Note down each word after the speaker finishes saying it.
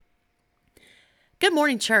Good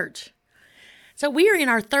morning, church. So we are in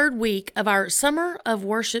our third week of our Summer of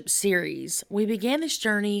Worship series. We began this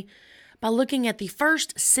journey by looking at the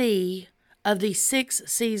first C of the 6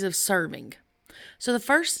 C's of serving. So the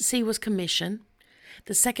first C was commission.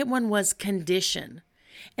 The second one was condition.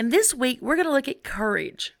 And this week, we're going to look at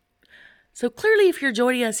courage. So clearly, if you're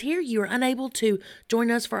joining us here, you are unable to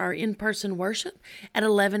join us for our in-person worship at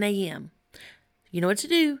 11 a.m. You know what to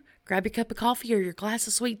do. Grab your cup of coffee or your glass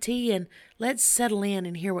of sweet tea and let's settle in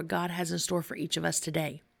and hear what God has in store for each of us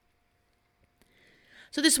today.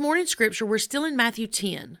 So this morning's scripture, we're still in Matthew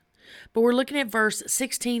 10, but we're looking at verse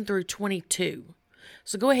 16 through 22.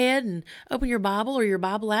 So go ahead and open your Bible or your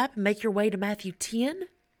Bible app and make your way to Matthew 10.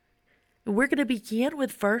 And we're going to begin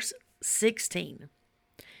with verse 16.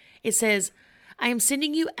 It says, I am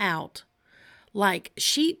sending you out like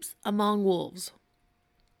sheep among wolves.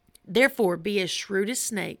 Therefore, be as shrewd as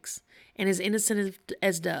snakes and as innocent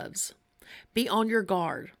as doves. Be on your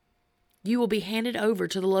guard. You will be handed over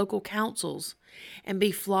to the local councils and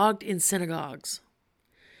be flogged in synagogues.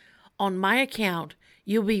 On my account,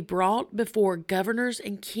 you'll be brought before governors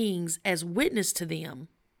and kings as witness to them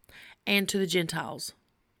and to the Gentiles.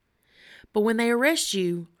 But when they arrest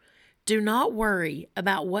you, do not worry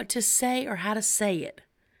about what to say or how to say it.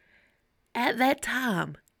 At that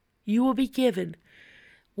time, you will be given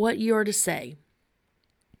what you are to say.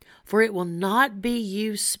 For it will not be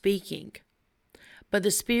you speaking, but the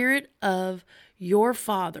Spirit of your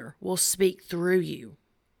Father will speak through you.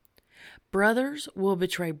 Brothers will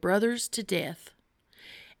betray brothers to death,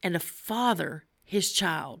 and a father his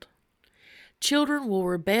child. Children will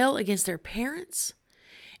rebel against their parents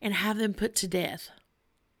and have them put to death.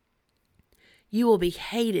 You will be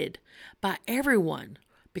hated by everyone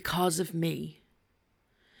because of me.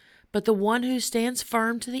 But the one who stands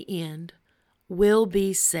firm to the end will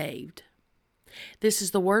be saved. This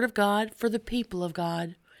is the word of God for the people of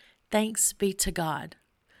God. Thanks be to God.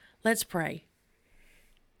 Let's pray.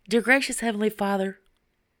 Dear gracious Heavenly Father,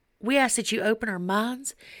 we ask that you open our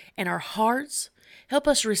minds and our hearts. Help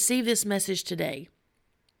us receive this message today.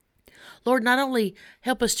 Lord, not only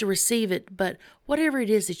help us to receive it, but whatever it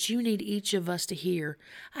is that you need each of us to hear,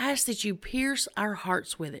 I ask that you pierce our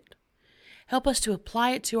hearts with it. Help us to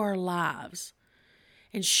apply it to our lives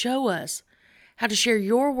and show us how to share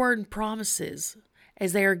your word and promises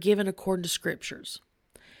as they are given according to scriptures.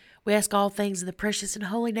 We ask all things in the precious and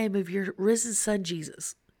holy name of your risen Son,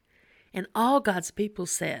 Jesus. And all God's people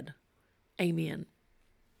said, Amen.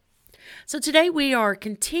 So today we are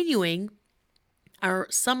continuing our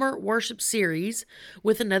summer worship series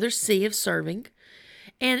with another C of serving.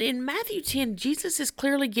 And in Matthew 10, Jesus is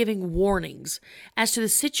clearly giving warnings as to the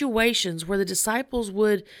situations where the disciples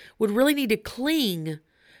would really need to cling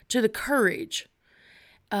to the courage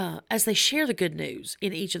as they share the good news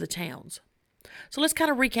in each of the towns. So let's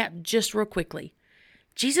kind of recap just real quickly.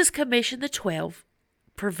 Jesus commissioned the 12,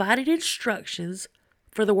 provided instructions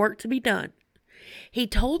for the work to be done. He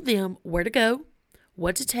told them where to go,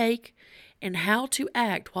 what to take, and how to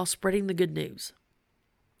act while spreading the good news.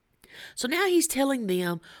 So now he's telling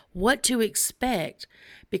them what to expect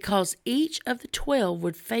because each of the 12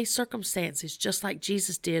 would face circumstances just like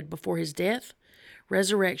Jesus did before his death,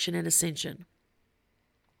 resurrection, and ascension.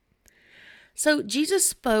 So Jesus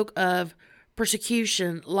spoke of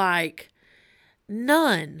persecution like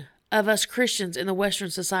none of us Christians in the Western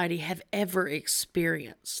society have ever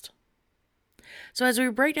experienced. So as we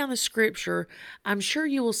break down the scripture, I'm sure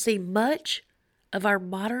you will see much of our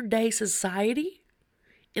modern day society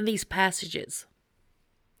in these passages.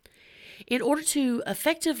 In order to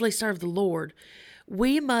effectively serve the Lord,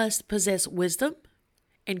 we must possess wisdom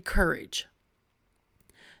and courage.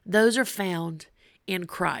 Those are found in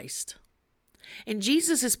Christ. And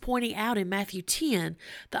Jesus is pointing out in Matthew 10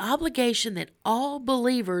 the obligation that all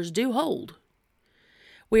believers do hold.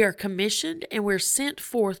 We are commissioned and we're sent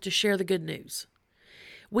forth to share the good news.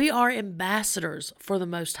 We are ambassadors for the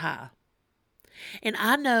Most High. And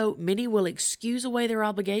I know many will excuse away their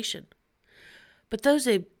obligation. But those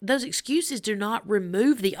excuses do not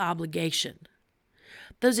remove the obligation.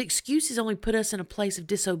 Those excuses only put us in a place of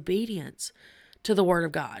disobedience to the Word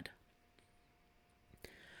of God.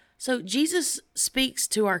 So Jesus speaks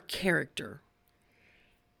to our character.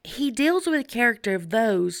 He deals with the character of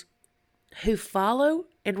those who follow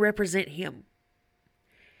and represent Him.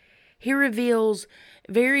 He reveals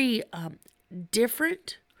very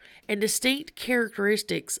different and distinct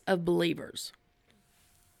characteristics of believers.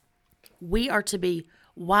 We are to be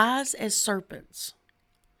wise as serpents.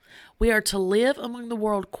 We are to live among the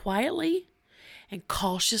world quietly and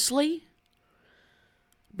cautiously,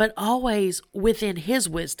 but always within His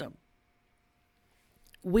wisdom.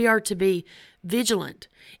 We are to be vigilant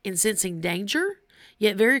in sensing danger,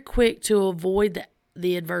 yet very quick to avoid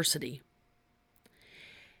the adversity.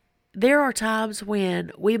 There are times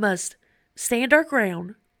when we must stand our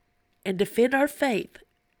ground and defend our faith,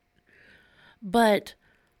 but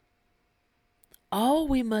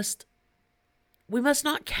we must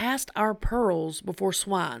not cast our pearls before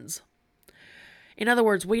swines. In other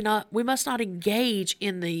words, we must not engage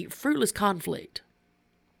in the fruitless conflict.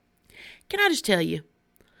 Can I just tell you,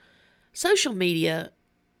 social media,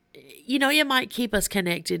 it might keep us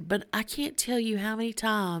connected, but I can't tell you how many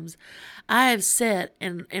times I have sat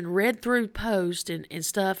and read through posts and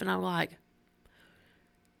stuff, and I'm like,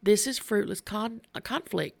 this is fruitless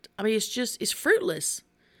conflict. I mean, it's fruitless.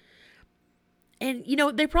 And,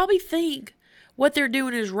 they probably think what they're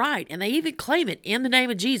doing is right, and they even claim it in the name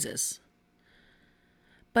of Jesus.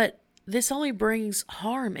 But this only brings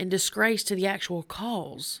harm and disgrace to the actual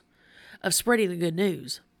cause of spreading the good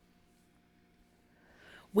news.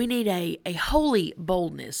 We need a holy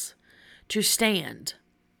boldness to stand,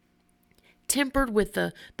 tempered with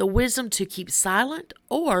the wisdom to keep silent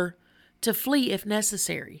or to flee if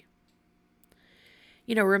necessary.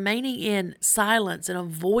 Remaining in silence and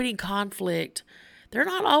avoiding conflict, they're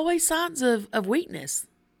not always signs of weakness.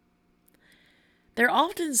 They're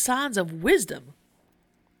often signs of wisdom.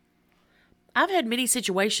 I've had many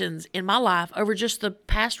situations in my life over just the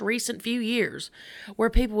past recent few years where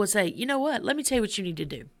people would say, you know what, let me tell you what you need to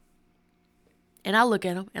do. And I look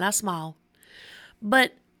at them and I smile.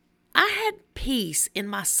 But I had peace in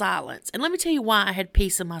my silence. And let me tell you why I had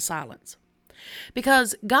peace in my silence.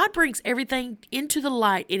 Because God brings everything into the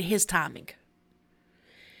light in His timing.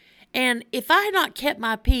 And if I had not kept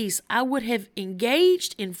my peace, I would have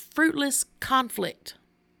engaged in fruitless conflict.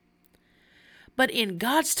 But in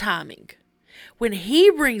God's timing, when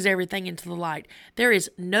He brings everything into the light, there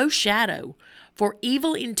is no shadow for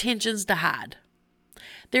evil intentions to hide.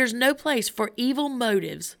 There's no place for evil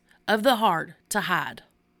motives of the heart to hide.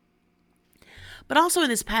 But also in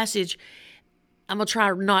this passage, I'm going to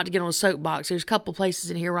try not to get on a soapbox. There's a couple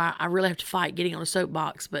places in here where I really have to fight getting on a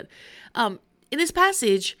soapbox. But in this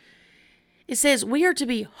passage, it says we are to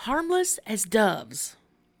be harmless as doves.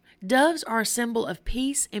 Doves are a symbol of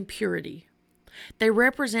peace and purity. They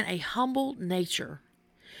represent a humble nature.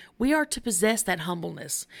 We are to possess that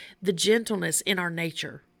humbleness, the gentleness in our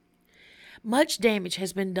nature. Much damage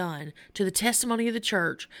has been done to the testimony of the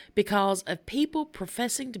church because of people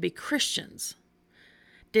professing to be Christians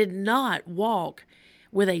did not walk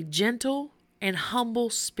with a gentle and humble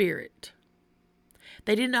spirit.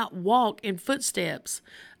 They did not walk in footsteps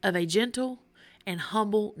of a gentle and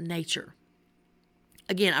humble nature.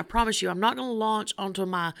 Again, I promise you, I'm not going to launch onto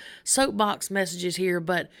my soapbox messages here,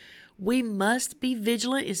 but we must be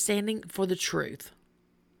vigilant in standing for the truth.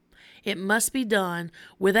 It must be done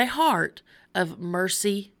with a heart of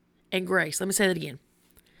mercy and grace. Let me say that again.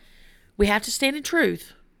 We have to stand in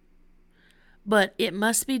truth, but it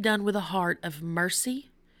must be done with a heart of mercy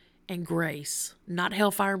and grace, not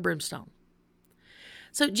hellfire and brimstone.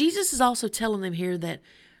 So Jesus is also telling them here that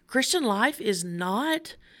Christian life is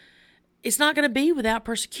not going to be without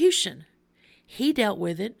persecution. He dealt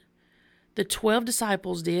with it. The 12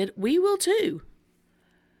 disciples did. We will too.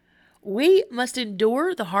 We must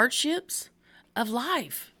endure the hardships of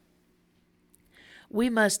life. We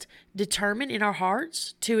must determine in our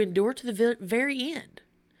hearts to endure to the very end.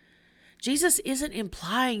 Jesus isn't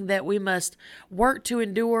implying that we must work to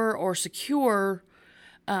endure or secure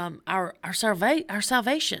our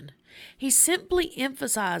salvation. He's simply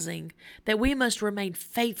emphasizing that we must remain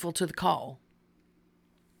faithful to the call.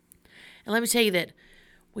 And let me tell you that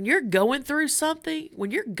when you're going through something,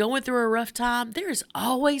 when you're going through a rough time, there is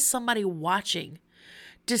always somebody watching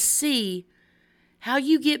to see how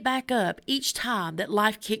you get back up each time that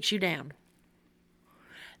life kicks you down.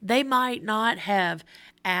 They might not have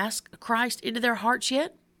asked Christ into their hearts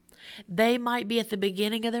yet. They might be at the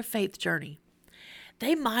beginning of their faith journey.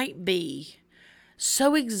 They might be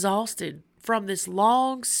so exhausted from this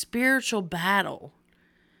long spiritual battle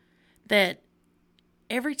that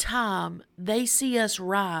every time they see us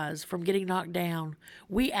rise from getting knocked down,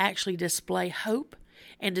 we actually display hope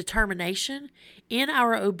and determination in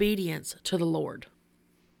our obedience to the Lord.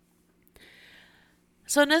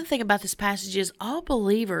 So another thing about this passage is all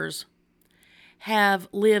believers have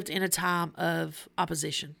lived in a time of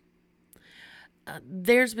opposition.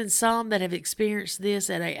 There's been some that have experienced this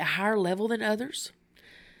at a higher level than others.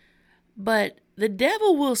 But the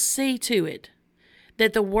devil will see to it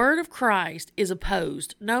that the word of Christ is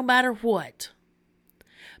opposed no matter what.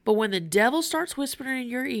 But when the devil starts whispering in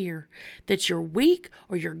your ear that you're weak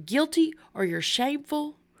or you're guilty or you're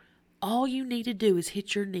shameful, all you need to do is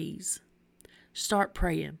hit your knees. start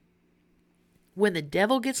praying. When the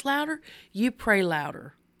devil gets louder, you pray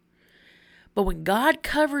louder. But when God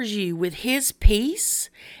covers you with his peace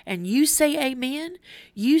and you say amen,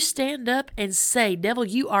 you stand up and say, devil,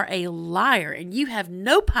 you are a liar and you have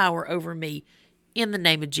no power over me in the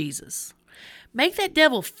name of Jesus. Make that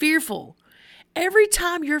devil fearful every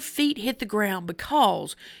time your feet hit the ground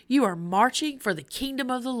because you are marching for the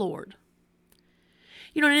kingdom of the Lord.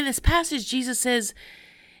 You know, in this passage, Jesus says,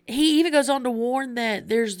 he even goes on to warn that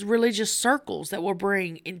there's religious circles that will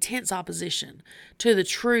bring intense opposition to the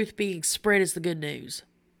truth being spread as the good news.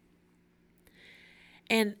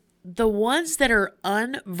 And the ones that are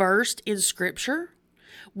unversed in Scripture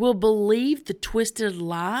will believe the twisted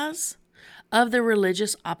lies of the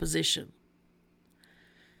religious opposition.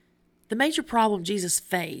 The major problem Jesus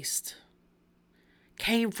faced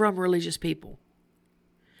came from religious people.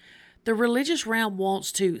 The religious realm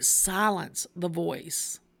wants to silence the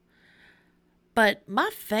voice. But my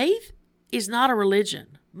faith is not a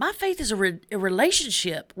religion. My faith is a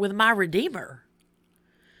relationship with my Redeemer.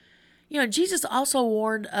 You know, Jesus also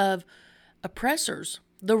warned of oppressors,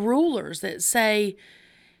 the rulers that say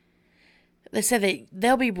that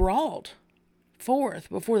they'll be brought forth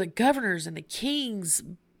before the governors and the kings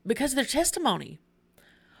because of their testimony.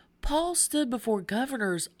 Paul stood before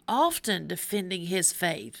governors often defending his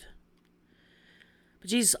faith. But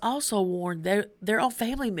Jesus also warned their own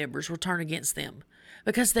family members will turn against them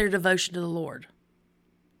because of their devotion to the Lord.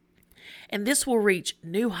 And this will reach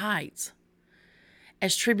new heights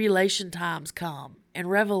as tribulation times come and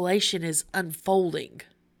revelation is unfolding.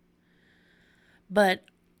 But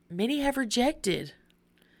many have rejected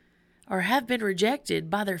or have been rejected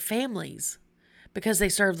by their families because they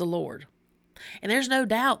serve the Lord. And there's no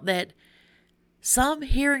doubt that some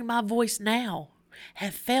hearing my voice now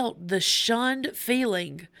have felt the shunned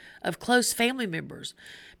feeling of close family members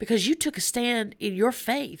because you took a stand in your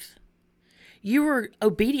faith. You were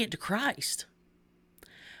obedient to Christ.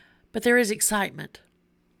 But there is excitement.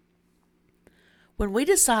 When we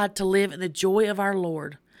decide to live in the joy of our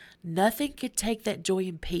Lord, nothing can take that joy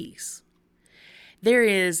and peace. There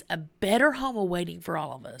is a better home awaiting for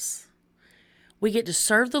all of us. We get to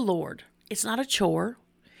serve the Lord. It's not a chore.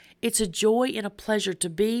 It's a joy and a pleasure to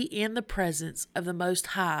be in the presence of the Most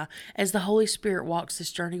High as the Holy Spirit walks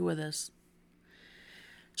this journey with us.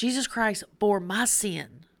 Jesus Christ bore my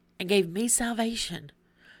sin and gave me salvation,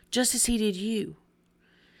 just as he did you.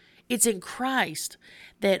 It's in Christ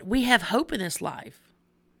that we have hope in this life.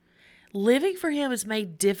 Living for him is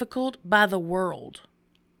made difficult by the world,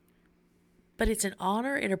 but it's an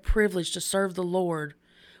honor and a privilege to serve the Lord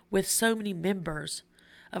with so many members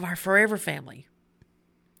of our forever family.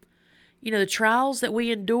 You know, the trials that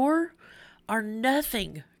we endure are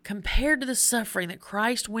nothing compared to the suffering that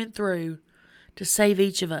Christ went through to save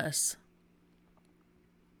each of us.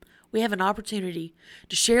 We have an opportunity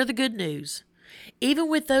to share the good news, even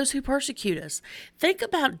with those who persecute us. Think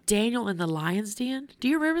about Daniel in the lion's den. Do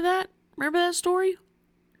you remember that? Remember that story?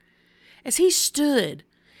 As he stood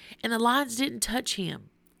and the lions didn't touch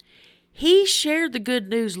him, he shared the good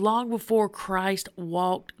news long before Christ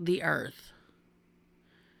walked the earth.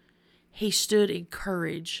 He stood in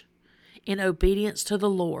courage, in obedience to the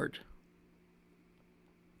Lord.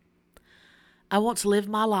 I want to live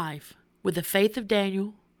my life with the faith of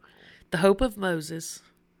Daniel, the hope of Moses,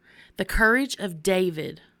 the courage of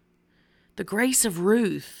David, the grace of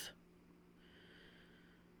Ruth,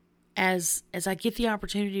 as I get the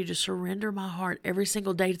opportunity to surrender my heart every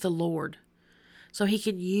single day to the Lord so he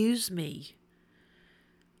can use me.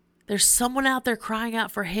 There's someone out there crying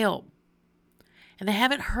out for help, and they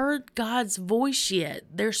haven't heard God's voice yet.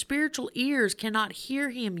 Their spiritual ears cannot hear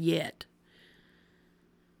him yet.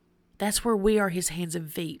 That's where we are his hands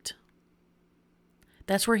and feet.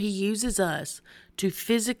 That's where he uses us to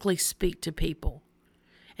physically speak to people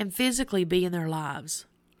and physically be in their lives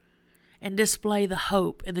and display the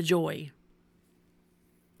hope and the joy.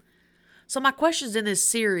 So my questions in this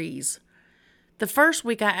series, the first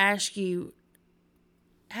week I asked you,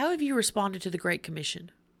 how have you responded to the Great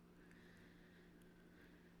Commission?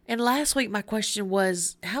 And last week my question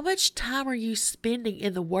was, how much time are you spending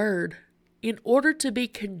in the Word in order to be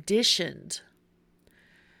conditioned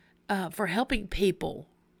for helping people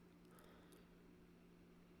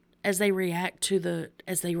as they react to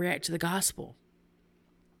the gospel?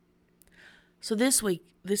 So this week,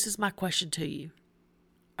 this is my question to you.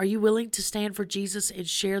 Are you willing to stand for Jesus and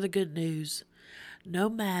share the good news, no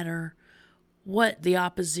matter what the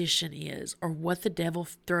opposition is or what the devil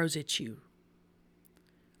throws at you?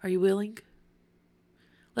 Are you willing?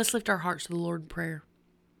 Let's lift our hearts to the Lord in prayer.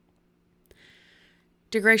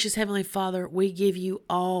 Dear gracious Heavenly Father, we give you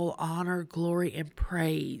all honor, glory, and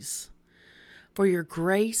praise for your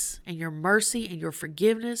grace and your mercy and your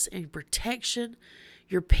forgiveness and your protection,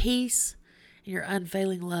 your peace, and your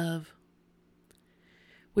unfailing love.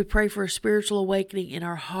 We pray for a spiritual awakening in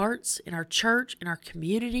our hearts, in our church, in our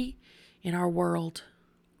community, in our world.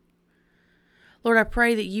 Lord, I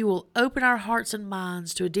pray that you will open our hearts and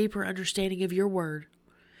minds to a deeper understanding of your word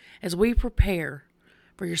as we prepare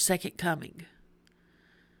for your second coming.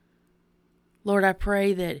 Lord, I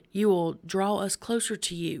pray that you will draw us closer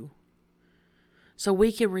to you so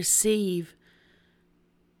we can receive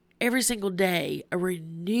every single day a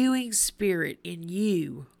renewing spirit in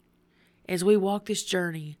you as we walk this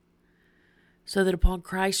journey, so that upon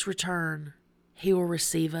Christ's return, he will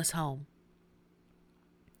receive us home.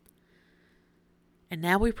 And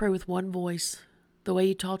now we pray with one voice, the way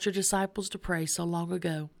you taught your disciples to pray so long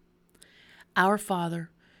ago. Our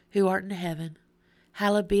Father, who art in heaven,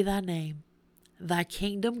 hallowed be thy name. Thy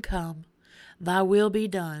kingdom come, thy will be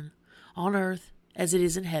done, on earth as it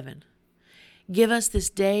is in heaven. Give us this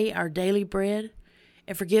day our daily bread,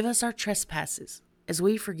 and forgive us our trespasses, as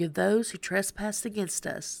we forgive those who trespass against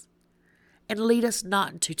us. And lead us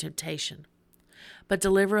not into temptation, but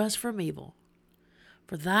deliver us from evil.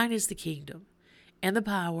 For thine is the kingdom, and the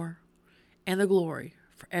power, and the glory,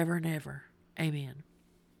 forever and ever. Amen.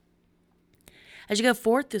 As you go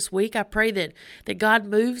forth this week, I pray that God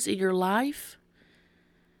moves in your life.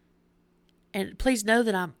 And please know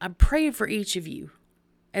that I'm praying for each of you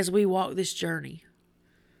as we walk this journey.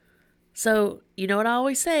 So, you know what I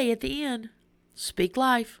always say at the end? Speak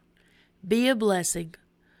life. Be a blessing.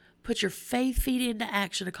 Put your faith feet into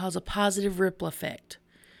action to cause a positive ripple effect.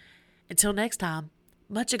 Until next time,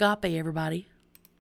 much agape, everybody.